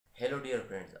Hello dear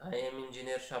friends, I am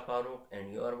Engineer Shaparuk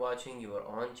and you are watching your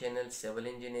own channel Civil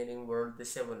Engineering World The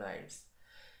Civilites.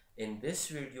 In this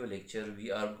video lecture,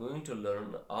 we are going to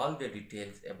learn all the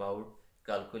details about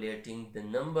calculating the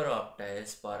number of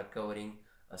tiles for covering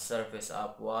a surface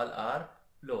of wall or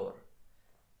floor.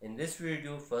 In this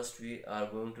video, first we are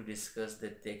going to discuss the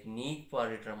technique for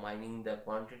determining the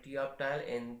quantity of tile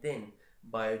and then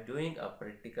by doing a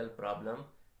practical problem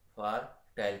for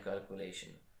tile calculation.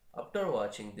 After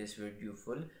watching this video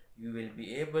full, you will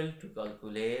be able to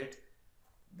calculate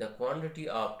the quantity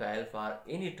of tile for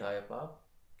any type of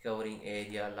covering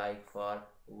area like for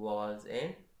walls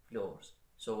and floors.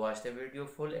 So watch the video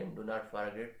full and do not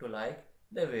forget to like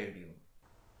the video.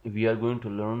 We are going to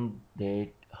learn that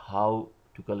how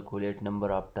to calculate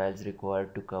number of tiles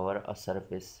required to cover a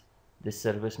surface. This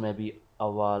surface may be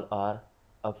a wall or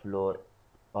a floor.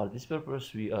 For this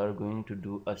purpose, we are going to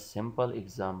do a simple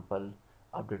example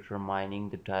of determining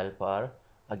the tile for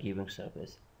a given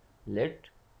surface. Let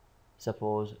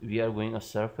suppose we are going a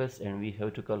surface and we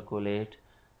have to calculate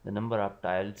the number of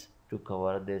tiles to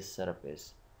cover this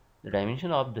surface. The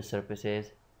dimension of the surface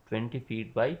is 20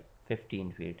 feet by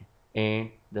 15 feet and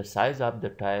the size of the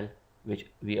tile which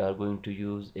we are going to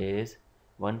use is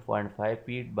 1.5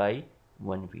 feet by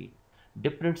 1 feet.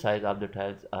 Different size of the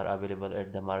tiles are available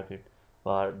at the market.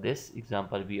 For this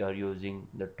example we are using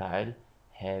the tile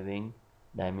having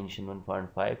dimension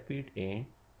 1.5 feet and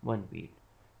 1 feet.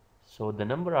 So the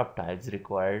number of tiles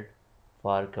required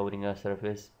for covering a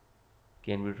surface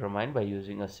can be determined by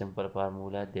using a simple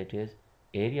formula, that is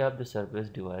area of the surface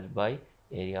divided by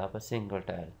area of a single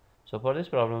tile. So for this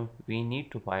problem we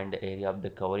need to find the area of the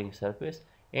covering surface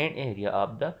and area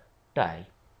of the tile.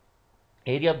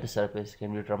 Area of the surface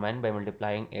can be determined by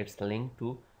multiplying its length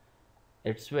to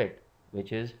its width,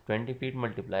 which is 20 feet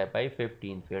multiplied by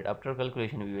 15 feet. After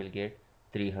calculation we will get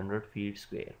 300 feet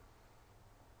square.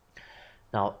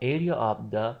 Now area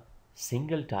of the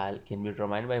single tile can be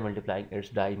determined by multiplying its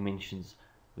dimensions,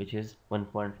 which is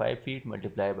 1.5 feet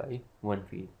multiplied by 1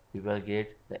 feet. We will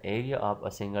get the area of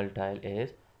a single tile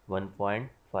is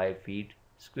 1.5 feet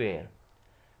square.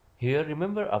 Here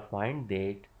remember a point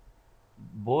that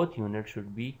both units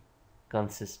should be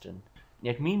consistent.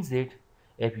 It means that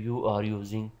if you are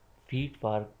using feet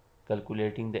for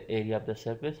calculating the area of the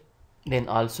surface, then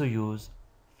also use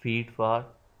feet for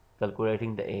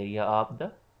calculating the area of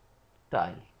the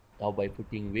tile. Now by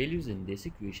putting values in this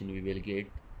equation we will get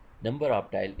number of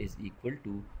tile is equal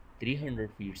to 300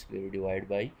 feet square divided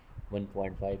by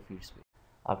 1.5 feet square.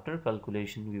 After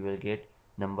calculation we will get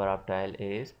number of tile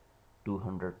is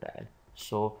 200 tile.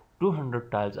 So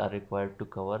 200 tiles are required to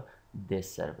cover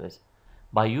this surface.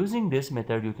 By using this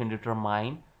method you can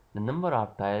determine the number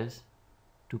of tiles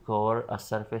to cover a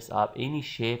surface of any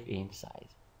shape and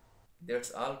size.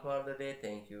 That's all for the day.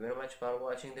 Thank you very much for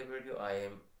watching the video. I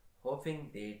am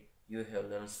hoping that you have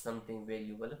learned something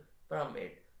valuable from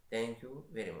it. Thank you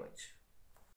very much.